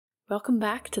Welcome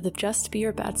back to the Just Be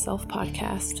Your Bad Self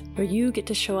podcast, where you get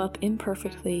to show up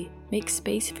imperfectly, make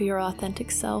space for your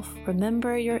authentic self,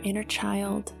 remember your inner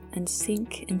child, and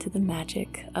sink into the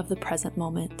magic of the present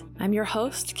moment. I'm your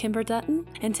host, Kimber Dutton,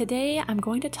 and today I'm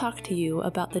going to talk to you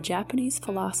about the Japanese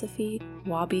philosophy,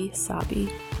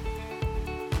 wabi-sabi.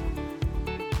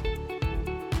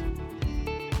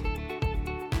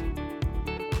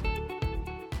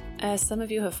 As some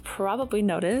of you have probably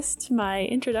noticed, my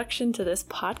introduction to this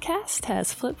podcast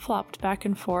has flip-flopped back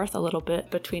and forth a little bit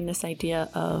between this idea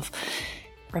of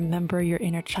remember your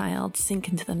inner child, sink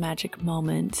into the magic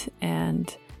moment,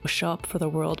 and show up for the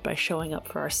world by showing up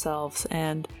for ourselves.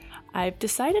 And I've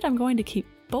decided I'm going to keep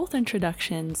both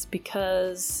introductions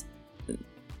because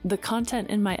the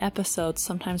content in my episodes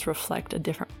sometimes reflect a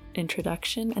different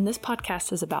introduction, and this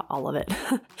podcast is about all of it.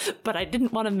 But I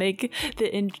didn't want to make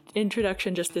the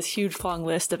introduction just this huge long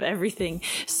list of everything,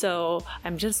 so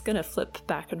I'm just going to flip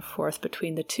back and forth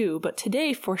between the two. But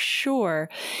today, for sure,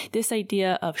 this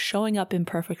idea of showing up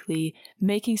imperfectly,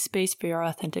 making space for your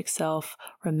authentic self,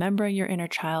 remembering your inner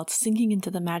child, sinking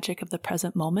into the magic of the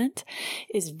present moment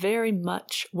is very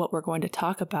much what we're going to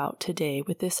talk about today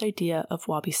with this idea of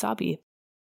wabi-sabi.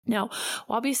 Now,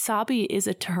 wabi-sabi is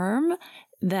a term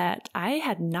that I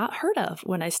had not heard of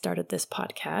when I started this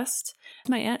podcast.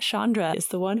 My Aunt Chandra is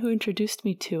the one who introduced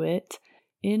me to it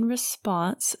in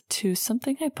response to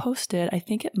something I posted. I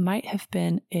think it might have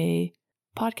been a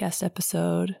podcast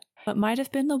episode. It might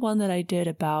have been the one that I did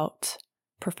about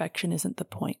perfection isn't the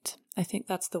point. I think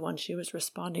that's the one she was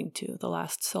responding to, the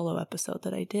last solo episode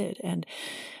that I did. And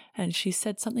she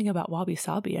said something about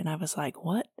wabi-sabi, and I was like,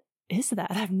 what is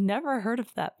that? I've never heard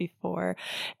of that before.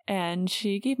 And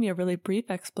she gave me a really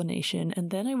brief explanation.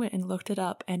 And then I went and looked it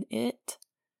up, and it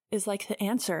is like the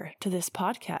answer to this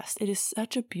podcast. It is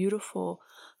such a beautiful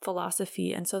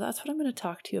philosophy. And so that's what I'm going to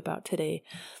talk to you about today.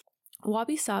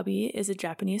 Wabi-sabi is a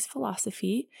Japanese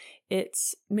philosophy.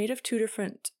 It's made of two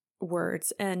different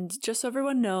words. And just so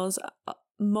everyone knows,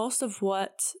 most of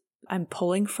what I'm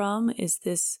pulling from is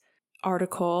this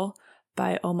article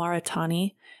by Omar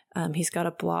Itani. He's got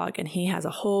a blog, and he has a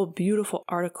whole beautiful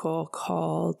article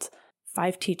called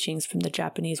 5 Teachings from the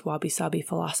Japanese Wabi-sabi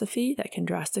Philosophy that can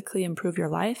drastically improve your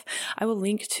life. I will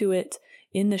link to it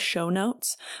in the show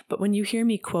notes, but when you hear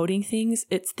me quoting things,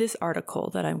 it's this article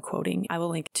that I'm quoting. I will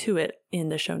link to it in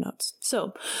the show notes.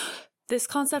 So, this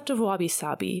concept of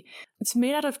wabi-sabi, it's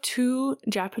made out of 2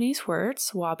 Japanese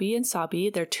words, wabi and sabi.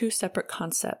 They're 2 separate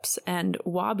concepts. And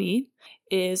wabi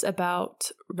is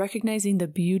about recognizing the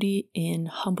beauty in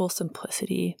humble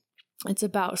simplicity. It's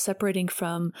about separating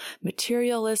from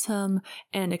materialism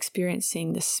and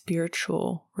experiencing the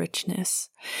spiritual richness.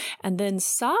 And then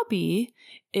sabi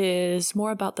is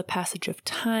more about the passage of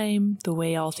time, the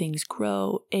way all things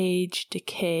grow, age,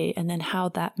 decay, and then how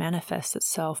that manifests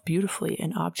itself beautifully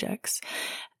in objects.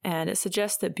 And it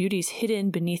suggests that beauty is hidden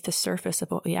beneath the surface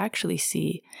of what we actually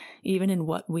see, even in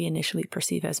what we initially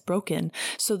perceive as broken.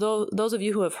 So those of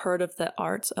you who have heard of the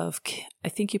art of, I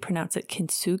think you pronounce it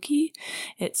kintsugi,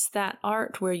 it's that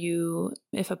art where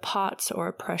if a pot or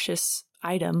a precious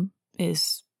item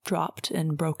is dropped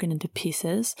and broken into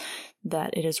pieces,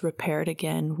 that it is repaired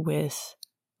again with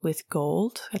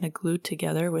gold, kind of glued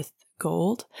together with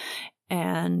gold.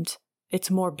 And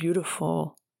it's more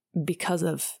beautiful because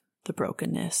of the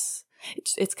brokenness.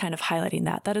 It's kind of highlighting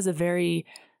that. That is a very,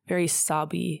 very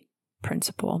sabi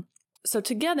principle. So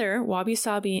together,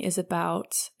 wabi-sabi is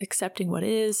about accepting what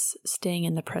is, staying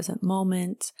in the present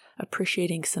moment,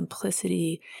 appreciating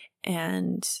simplicity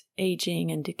and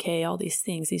aging and decay, all these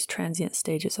things, these transient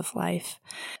stages of life.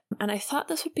 And I thought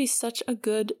this would be such a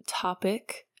good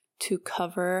topic to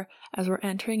cover as we're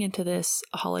entering into this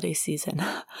holiday season.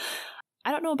 I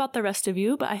don't know about the rest of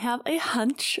you, but I have a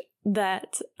hunch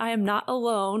that I am not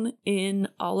alone in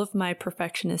all of my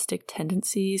perfectionistic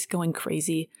tendencies going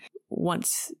crazy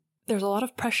once there's a lot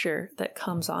of pressure that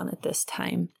comes on at this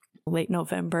time. Late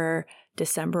November,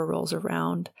 December rolls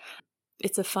around.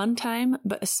 It's a fun time,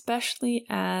 but especially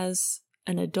as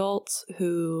an adult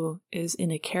who is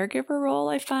in a caregiver role,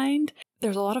 I find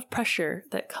there's a lot of pressure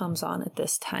that comes on at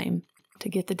this time to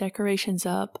get the decorations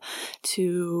up,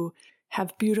 to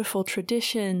have beautiful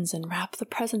traditions and wrap the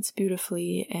presents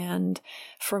beautifully. And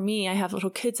for me, I have little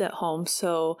kids at home,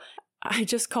 so I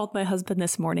just called my husband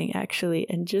this morning, actually,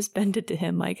 and just vented to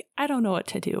him, like, I don't know what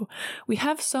to do. We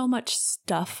have so much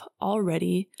stuff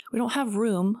already. We don't have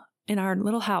room in our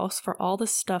little house for all the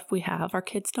stuff we have. Our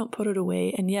kids don't put it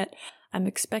away, and yet I'm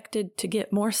expected to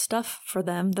get more stuff for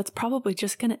them that's probably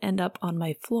just going to end up on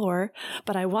my floor.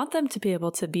 But I want them to be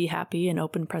able to be happy and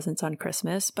open presents on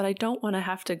Christmas, but I don't want to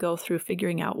have to go through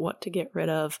figuring out what to get rid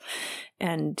of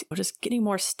and just getting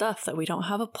more stuff that we don't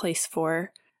have a place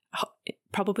for.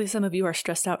 Probably some of you are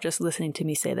stressed out just listening to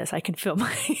me say this. I can feel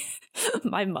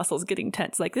my muscles getting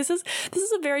tense. Like this is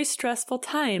a very stressful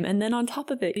time. And then on top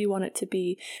of it, you want it to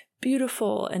be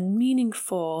beautiful and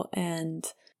meaningful and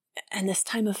this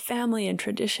time of family and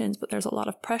traditions, but there's a lot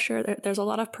of pressure. There's a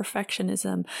lot of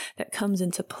perfectionism that comes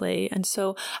into play. And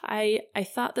so I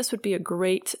thought this would be a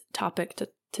great topic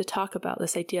to talk about,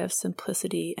 this idea of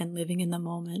simplicity and living in the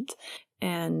moment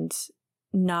and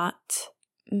not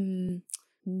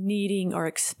needing or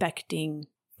expecting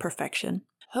perfection.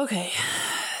 Okay,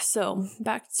 so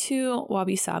back to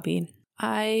Wabi Sabi.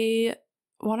 I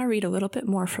want to read a little bit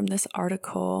more from this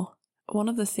article. One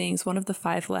of the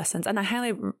 5 lessons, and I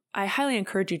highly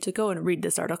encourage you to go and read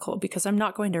this article because I'm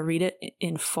not going to read it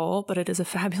in full, but it is a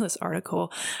fabulous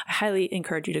article. I highly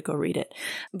encourage you to go read it.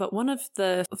 But one of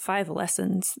the 5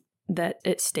 lessons that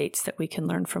it states that we can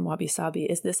learn from Wabi Sabi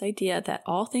is this idea that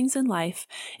all things in life,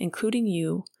 including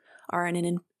you, are in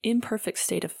an imperfect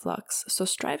state of flux. So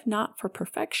strive not for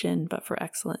perfection, but for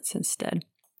excellence instead.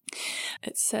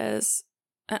 It says,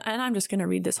 and I'm just going to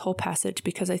read this whole passage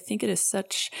because I think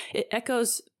it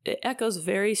echoes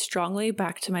very strongly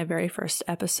back to my very first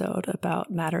episode about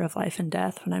matter of life and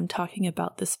death when I'm talking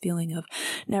about this feeling of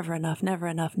never enough, never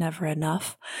enough, never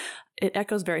enough. It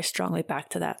echoes very strongly back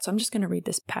to that. So I'm just going to read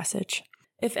this passage.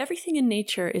 If everything in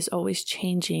nature is always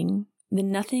changing, then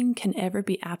nothing can ever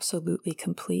be absolutely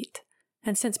complete.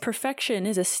 And since perfection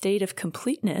is a state of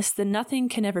completeness, then nothing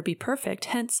can ever be perfect.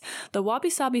 Hence, the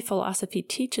Wabi Sabi philosophy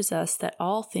teaches us that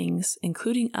all things,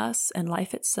 including us and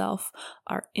life itself,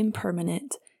 are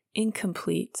impermanent,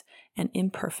 incomplete, and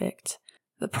imperfect.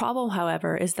 The problem,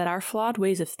 however, is that our flawed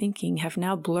ways of thinking have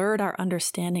now blurred our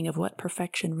understanding of what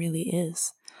perfection really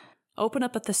is. Open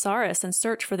up a thesaurus and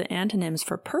search for the antonyms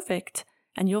for perfect,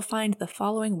 and you'll find the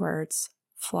following words: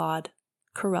 flawed,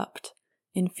 corrupt,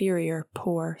 inferior,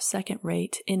 poor,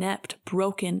 second-rate, inept,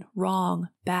 broken, wrong,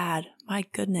 bad. My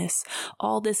goodness,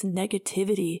 all this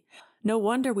negativity. No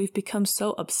wonder we've become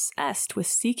so obsessed with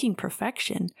seeking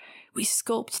perfection. We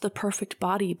sculpt the perfect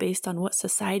body based on what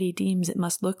society deems it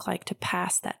must look like to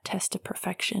pass that test of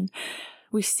perfection.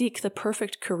 We seek the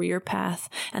perfect career path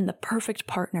and the perfect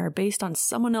partner based on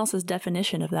someone else's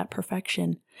definition of that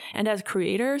perfection. And as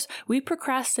creators, we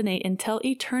procrastinate until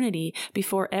eternity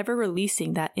before ever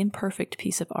releasing that imperfect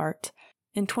piece of art.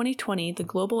 In 2020, the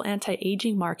global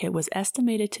anti-aging market was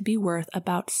estimated to be worth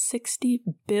about $60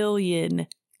 billion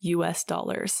US.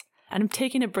 And I'm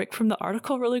taking a break from the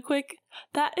article really quick.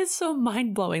 That is so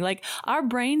mind-blowing. Like, our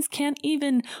brains can't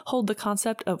even hold the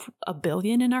concept of a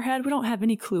billion in our head. We don't have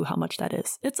any clue how much that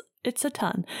is. It's a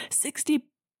ton. $60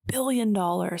 billion.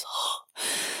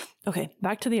 Okay,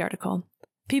 back to the article.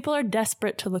 People are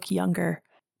desperate to look younger,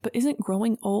 but isn't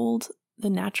growing old the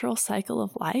natural cycle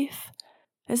of life?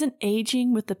 Isn't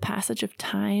aging with the passage of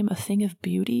time a thing of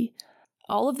beauty?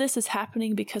 All of this is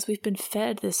happening because we've been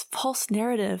fed this false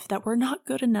narrative that we're not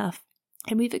good enough.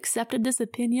 And we've accepted this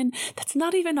opinion that's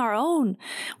not even our own.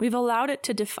 We've allowed it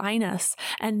to define us.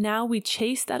 And now we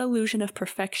chase that illusion of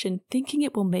perfection, thinking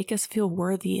it will make us feel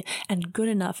worthy and good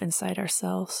enough inside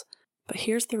ourselves. But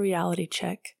here's the reality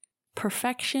check.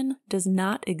 Perfection does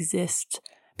not exist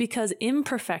because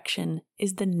imperfection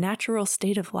is the natural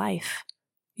state of life.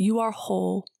 You are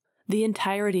whole, the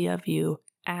entirety of you,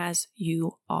 as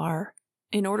you are.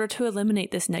 In order to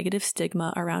eliminate this negative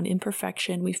stigma around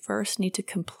imperfection, we first need to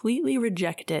completely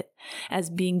reject it as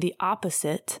being the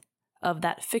opposite of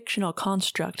that fictional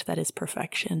construct that is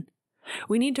perfection.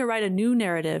 We need to write a new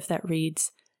narrative that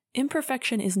reads,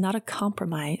 imperfection is not a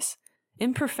compromise.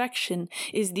 Imperfection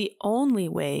is the only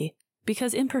way,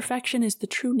 because imperfection is the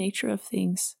true nature of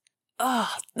things.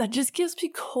 That just gives me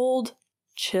cold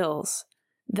chills.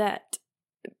 That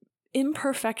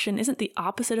imperfection isn't the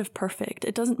opposite of perfect.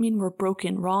 It doesn't mean we're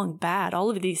broken, wrong, bad. All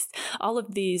of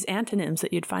these antonyms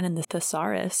that you'd find in the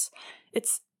thesaurus.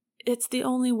 It's the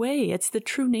only way. It's the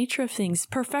true nature of things.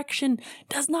 Perfection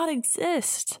does not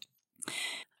exist.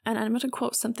 And I'm going to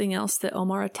quote something else that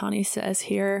Omar Atani says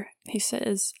here. He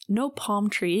says, "No palm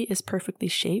tree is perfectly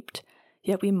shaped,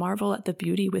 yet we marvel at the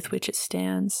beauty with which it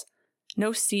stands.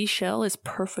 No seashell is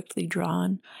perfectly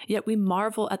drawn, yet we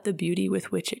marvel at the beauty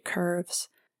with which it curves.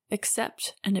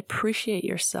 Accept and appreciate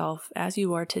yourself as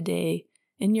you are today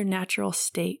in your natural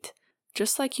state,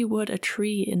 just like you would a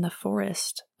tree in the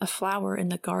forest, a flower in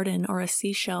the garden, or a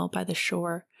seashell by the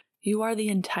shore. You are the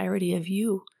entirety of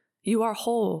you. You are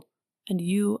whole, and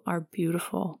you are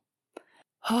beautiful.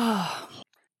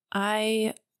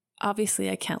 I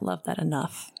can't love that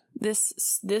enough.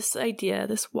 This idea,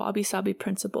 this wabi-sabi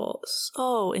principle,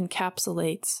 so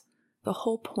encapsulates the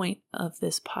whole point of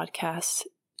this podcast,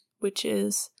 which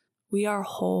is we are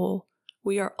whole.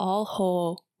 We are all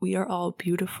whole. We are all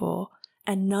beautiful.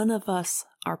 And none of us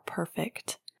are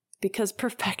perfect, because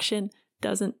perfection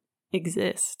doesn't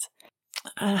exist.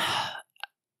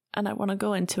 And I want to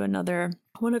go into another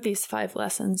one of these 5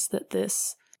 lessons that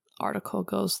this article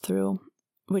goes through,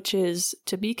 which is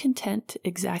to be content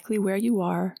exactly where you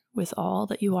are with all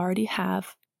that you already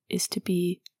have is to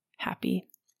be happy.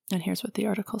 And here's what the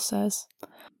article says.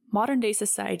 Modern day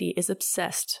society is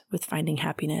obsessed with finding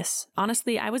happiness.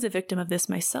 Honestly, I was a victim of this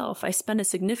myself. I spent a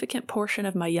significant portion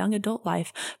of my young adult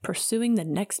life pursuing the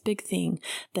next big thing,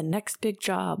 the next big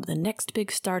job, the next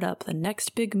big startup, the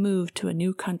next big move to a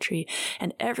new country.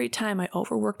 And every time I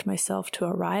overworked myself to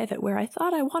arrive at where I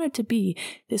thought I wanted to be,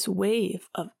 this wave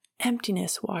of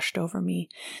emptiness washed over me.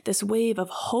 This wave of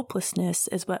hopelessness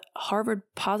is what Harvard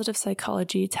positive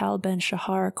psychology Tal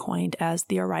Ben-Shahar coined as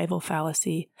the arrival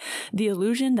fallacy. The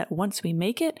illusion that once we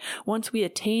make it, once we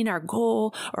attain our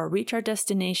goal or reach our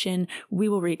destination, we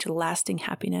will reach lasting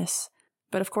happiness.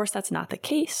 But of course, that's not the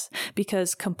case,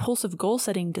 because compulsive goal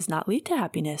setting does not lead to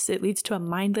happiness. It leads to a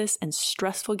mindless and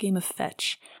stressful game of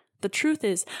fetch. The truth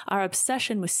is, our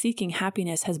obsession with seeking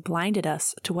happiness has blinded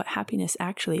us to what happiness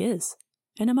actually is.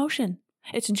 An emotion.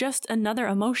 It's just another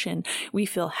emotion. We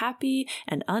feel happy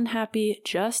and unhappy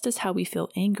just as how we feel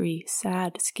angry,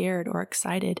 sad, scared, or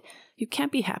excited. You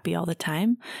can't be happy all the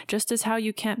time, just as how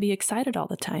you can't be excited all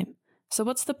the time. So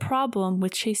what's the problem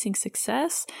with chasing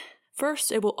success?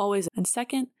 First, it will always, and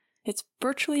second, it's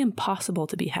virtually impossible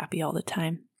to be happy all the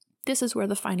time. This is where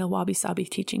the final wabi-sabi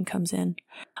teaching comes in.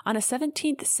 On a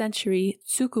 17th century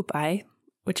tsukubai,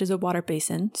 which is a water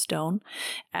basin stone,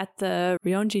 at the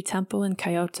Ryoanji Temple in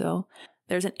Kyoto,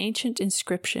 there's an ancient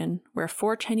inscription where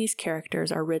 4 Chinese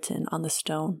characters are written on the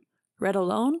stone. Read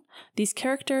alone, these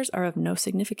characters are of no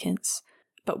significance,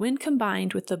 but when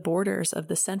combined with the borders of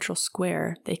the central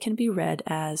square, they can be read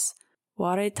as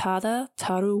Ware tada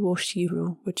taru wo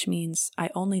shiru, which means I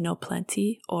only know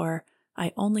plenty, or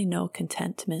I only know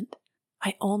contentment.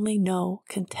 I only know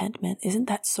contentment. Isn't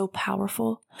that so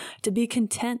powerful? To be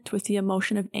content with the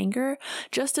emotion of anger,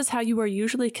 just as how you are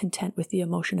usually content with the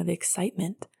emotion of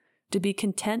excitement. To be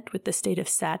content with the state of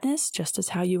sadness, just as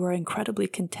how you are incredibly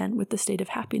content with the state of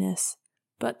happiness.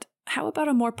 But how about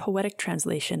a more poetic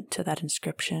translation to that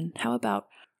inscription? How about,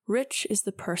 rich is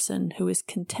the person who is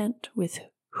content with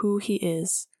who he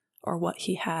is or what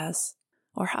he has?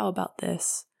 Or how about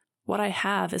this? What I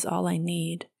have is all I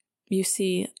need. You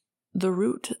see, the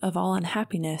root of all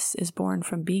unhappiness is born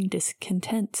from being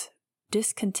discontent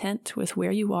with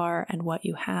where you are and what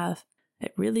you have.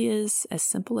 It really is as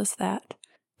simple as that.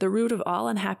 The root of all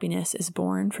unhappiness is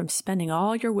born from spending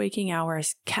all your waking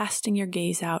hours casting your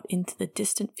gaze out into the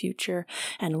distant future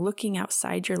and looking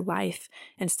outside your life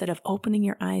instead of opening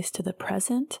your eyes to the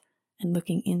present and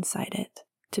looking inside it.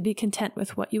 To be content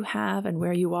with what you have and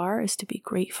where you are is to be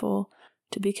grateful.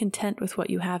 To be content with what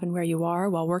you have and where you are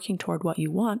while working toward what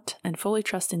you want and fully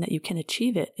trusting that you can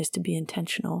achieve it is to be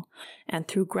intentional. And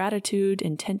through gratitude,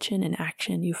 intention, and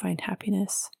action, you find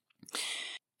happiness.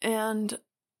 And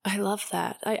I love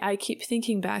that. I keep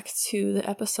thinking back to the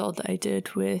episode that I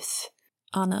did with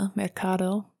Ana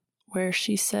Mercado, where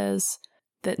she says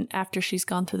that after she's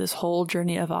gone through this whole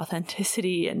journey of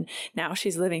authenticity and now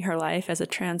she's living her life as a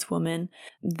trans woman,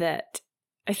 that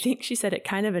I think she said it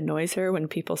kind of annoys her when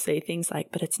people say things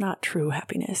like, but it's not true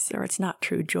happiness or it's not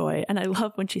true joy. And I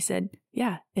love when she said,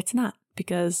 yeah, it's not,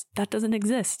 because that doesn't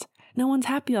exist. No one's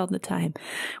happy all the time.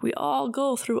 We all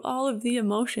go through all of the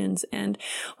emotions. And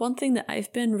one thing that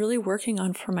I've been really working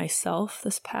on for myself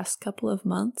this past couple of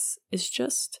months is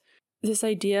just this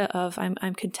idea of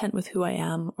I'm content with who I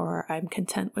am, or I'm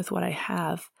content with what I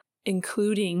have,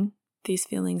 including these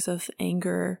feelings of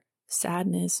anger,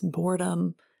 sadness,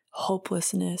 boredom,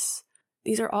 hopelessness.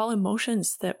 These are all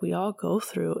emotions that we all go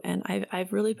through. And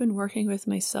I've really been working with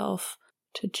myself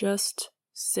to just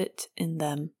sit in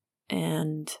them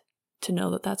and to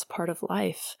know that that's part of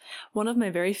life. One of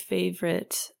my very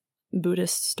favorite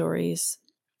Buddhist stories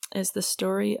is the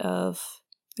story of,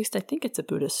 at least I think it's a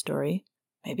Buddhist story.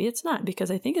 Maybe it's not,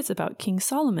 because I think it's about King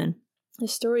Solomon. The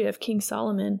story of King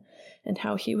Solomon and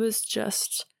how he was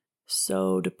just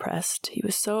so depressed. He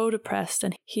was so depressed,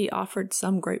 and he offered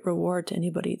some great reward to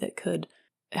anybody that could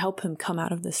help him come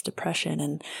out of this depression.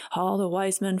 And all the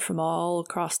wise men from all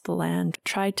across the land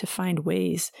tried to find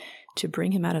ways to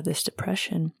bring him out of this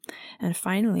depression. And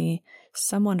finally,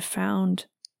 someone found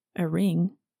a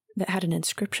ring that had an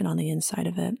inscription on the inside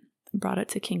of it, brought it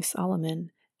to King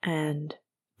Solomon, and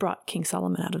brought King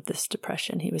Solomon out of this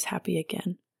depression. He was happy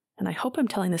again. And I hope I'm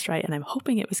telling this right, and I'm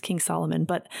hoping it was King Solomon,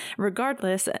 but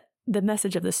regardless, the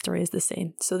message of this story is the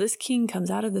same. So this king comes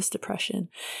out of this depression,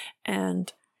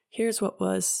 and here's what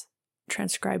was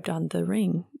transcribed on the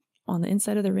ring. On the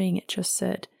inside of the ring, it just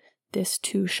said, "This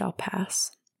too shall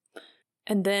pass."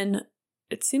 And then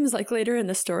it seems like later in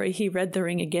the story, he read the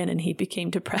ring again and he became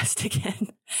depressed again.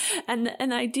 And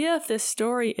an idea of this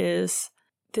story is,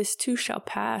 this too shall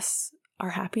pass.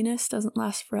 Our happiness doesn't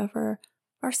last forever.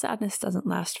 Our sadness doesn't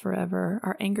last forever.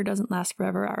 Our anger doesn't last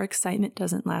forever. Our excitement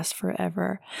doesn't last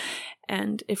forever.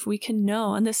 And if we can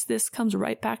know, and this comes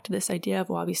right back to this idea of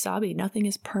wabi-sabi, nothing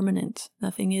is permanent.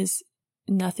 Nothing is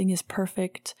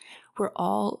perfect. We're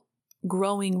all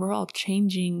growing. We're all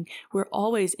changing. We're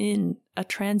always in a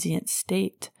transient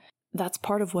state. That's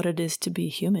part of what it is to be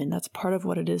human. That's part of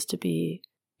what it is to be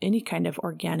any kind of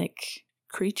organic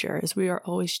creature, is we are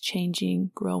always changing,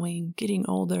 growing, getting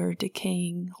older,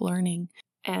 decaying, learning.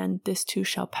 And this too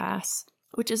shall pass,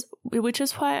 which is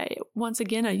why, once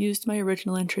again, I used my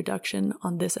original introduction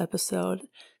on this episode,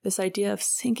 this idea of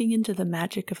sinking into the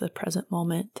magic of the present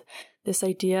moment, this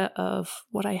idea of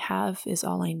what I have is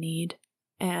all I need.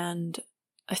 And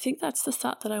I think that's the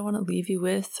thought that I want to leave you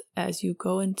with as you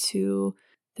go into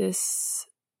this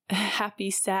happy,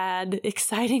 sad,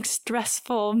 exciting,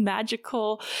 stressful,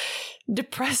 magical,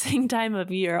 depressing time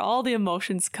of year. All the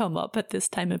emotions come up at this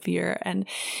time of year. And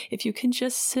if you can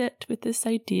just sit with this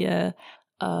idea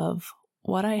of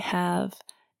what I have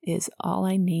is all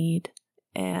I need,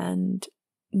 and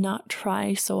not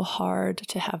try so hard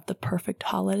to have the perfect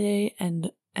holiday,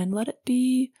 and let it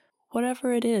be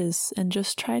whatever it is, and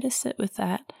just try to sit with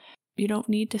that. You don't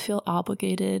need to feel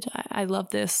obligated. I love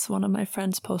this. One of my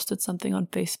friends posted something on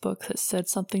Facebook that said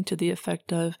something to the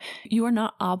effect of, you are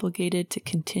not obligated to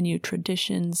continue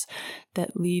traditions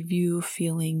that leave you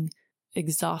feeling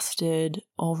exhausted,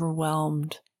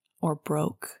 overwhelmed, or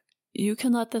broke. You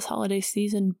can let this holiday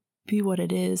season be what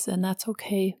it is, and that's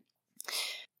okay.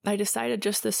 I decided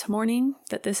just this morning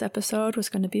that this episode was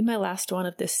going to be my last one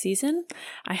of this season.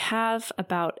 I have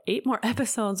about 8 more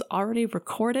episodes already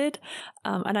recorded,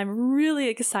 and I'm really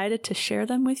excited to share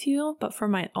them with you. But for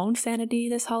my own sanity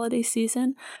this holiday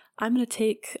season, I'm going to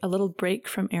take a little break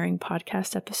from airing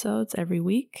podcast episodes every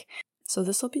week. So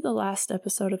this will be the last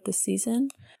episode of the season.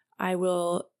 I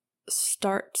will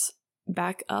start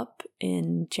back up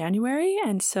in January,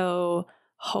 and so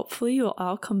hopefully you'll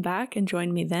all come back and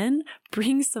join me then.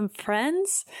 Bring some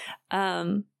friends.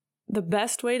 The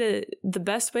best way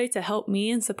to help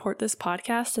me and support this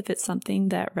podcast, if it's something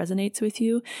that resonates with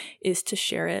you, is to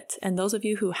share it. And those of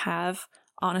you who have,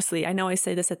 honestly, I know I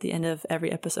say this at the end of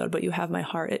every episode, but you have my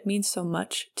heart. It means so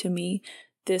much to me.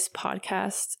 This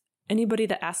podcast, anybody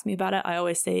that asks me about it, I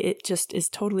always say it just is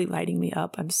totally lighting me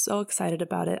up. I'm so excited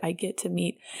about it. I get to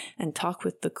meet and talk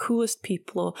with the coolest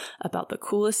people about the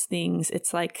coolest things.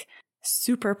 It's like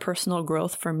super personal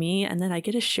growth for me. And then I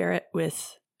get to share it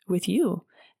with you.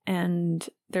 And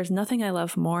there's nothing I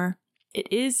love more. It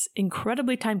is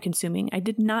incredibly time consuming. I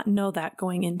did not know that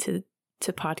going into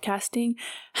podcasting,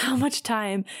 how much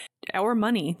time or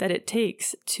money that it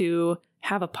takes to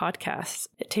have a podcast.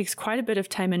 It takes quite a bit of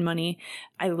time and money.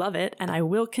 I love it, and I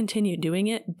will continue doing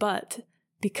it. But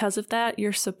because of that,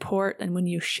 your support, and when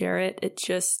you share it,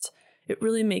 it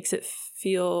really makes it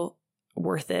feel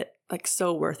worth it, like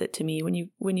so worth it to me.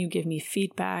 When you give me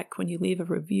feedback, when you leave a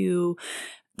review,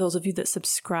 those of you that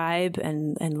subscribe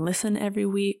and listen every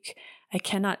week, I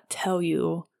cannot tell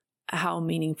you how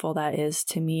meaningful that is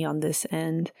to me on this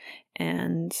end.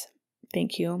 And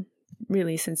thank you,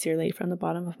 really sincerely, from the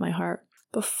bottom of my heart.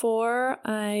 Before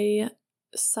I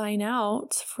sign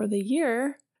out for the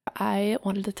year, I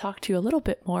wanted to talk to you a little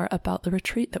bit more about the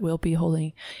retreat that we'll be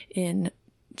holding in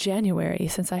January,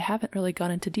 since I haven't really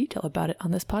gone into detail about it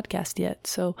on this podcast yet.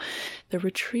 So the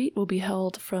retreat will be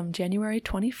held from January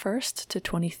 21st to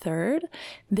 23rd.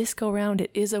 This go round,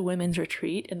 it is a women's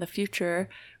retreat. In the future,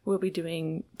 we'll be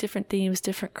doing different themes,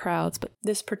 different crowds, but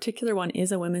this particular one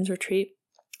is a women's retreat.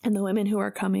 And the women who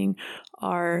are coming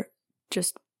are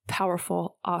just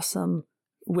powerful, awesome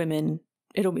women.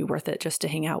 It'll be worth it just to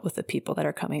hang out with the people that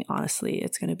are coming. Honestly,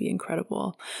 it's going to be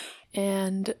incredible.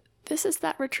 And this is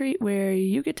that retreat where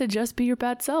you get to just be your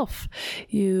bad self.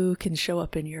 You can show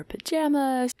up in your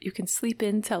pajamas. You can sleep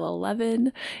in till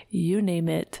 11, you name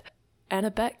it. Anna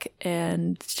Beck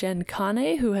and Jen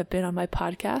Kane, who have been on my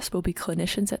podcast, will be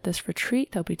clinicians at this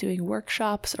retreat. They'll be doing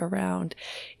workshops around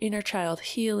inner child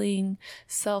healing,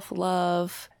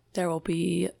 self-love. There will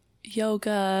be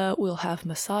yoga. We'll have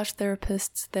massage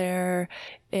therapists there.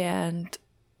 And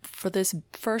for this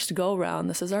first go round,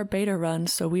 this is our beta run,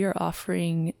 so we are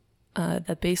offering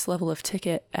the base level of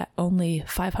ticket at only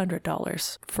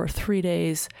 $500 for 3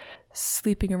 days,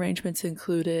 sleeping arrangements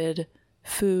included,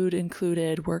 food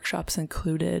included, workshops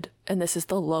included. And this is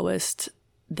the lowest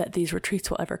that these retreats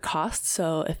will ever cost.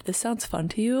 So if this sounds fun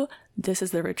to you, this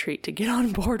is the retreat to get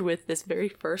on board with, this very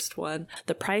first one.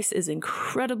 The price is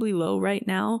incredibly low right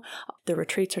now. The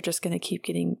retreats are just going to keep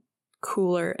getting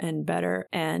cooler and better.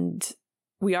 And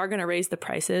we are going to raise the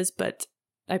prices, but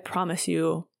I promise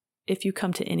you, if you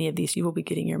come to any of these, you will be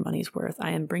getting your money's worth.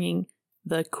 I am bringing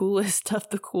the coolest of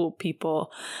the cool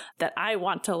people that I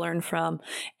want to learn from.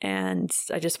 And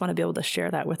I just want to be able to share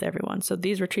that with everyone. So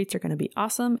these retreats are going to be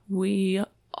awesome. We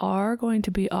are going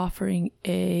to be offering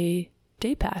a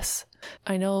day pass.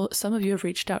 I know some of you have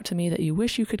reached out to me that you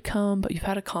wish you could come, but you've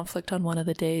had a conflict on one of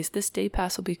the days. This day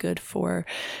pass will be good for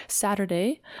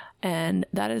Saturday, and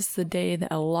that is the day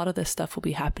that a lot of this stuff will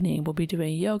be happening. We'll be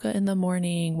doing yoga in the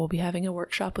morning. We'll be having a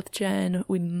workshop with Jen.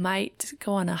 We might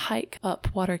go on a hike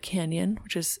up Water Canyon,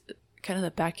 which is kind of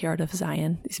the backyard of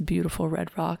Zion, these beautiful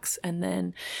red rocks. And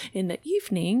then in the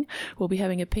evening, we'll be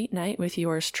having a paint night with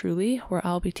yours truly, where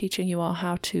I'll be teaching you all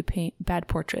how to paint bad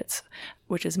portraits,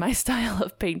 which is my style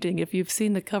of painting. If you've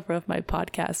seen the cover of my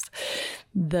podcast,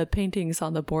 the paintings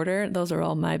on the border, those are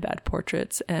all my bad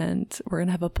portraits. And we're going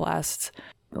to have a blast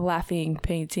laughing,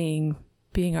 painting,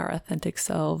 being our authentic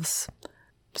selves.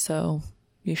 So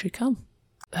you should come.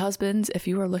 Husbands, if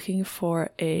you are looking for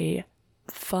a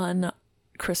fun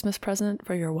Christmas present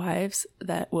for your wives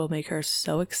that will make her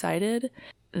so excited,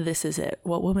 this is it.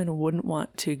 What woman wouldn't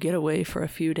want to get away for a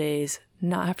few days,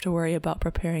 not have to worry about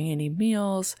preparing any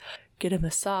meals, get a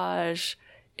massage,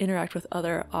 interact with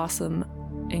other awesome,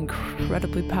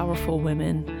 incredibly powerful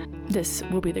women? This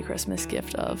will be the Christmas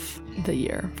gift of the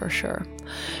year for sure.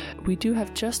 We do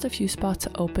have just a few spots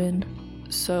open,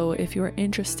 so if you're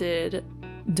interested,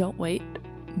 don't wait.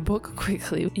 Book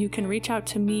quickly. You can reach out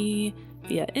to me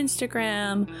via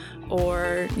Instagram,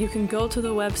 or you can go to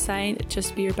the website,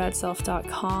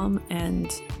 justbeyourbadself.com,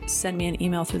 and send me an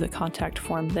email through the contact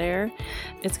form there.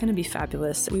 It's going to be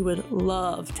fabulous. We would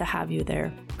love to have you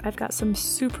there. I've got some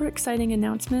super exciting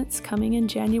announcements coming in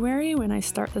January when I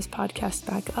start this podcast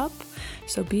back up,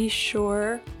 so be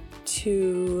sure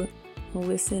to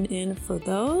listen in for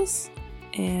those.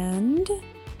 And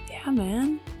yeah,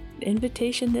 man, the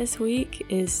invitation this week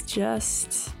is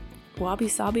just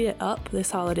wabi-sabi it up this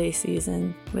holiday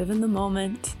season. Live in the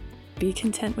moment. Be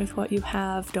content with what you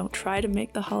have. Don't try to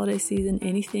make the holiday season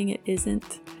anything it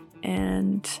isn't.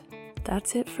 And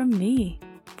that's it from me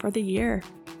for the year.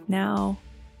 Now,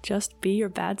 just be your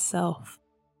bad self.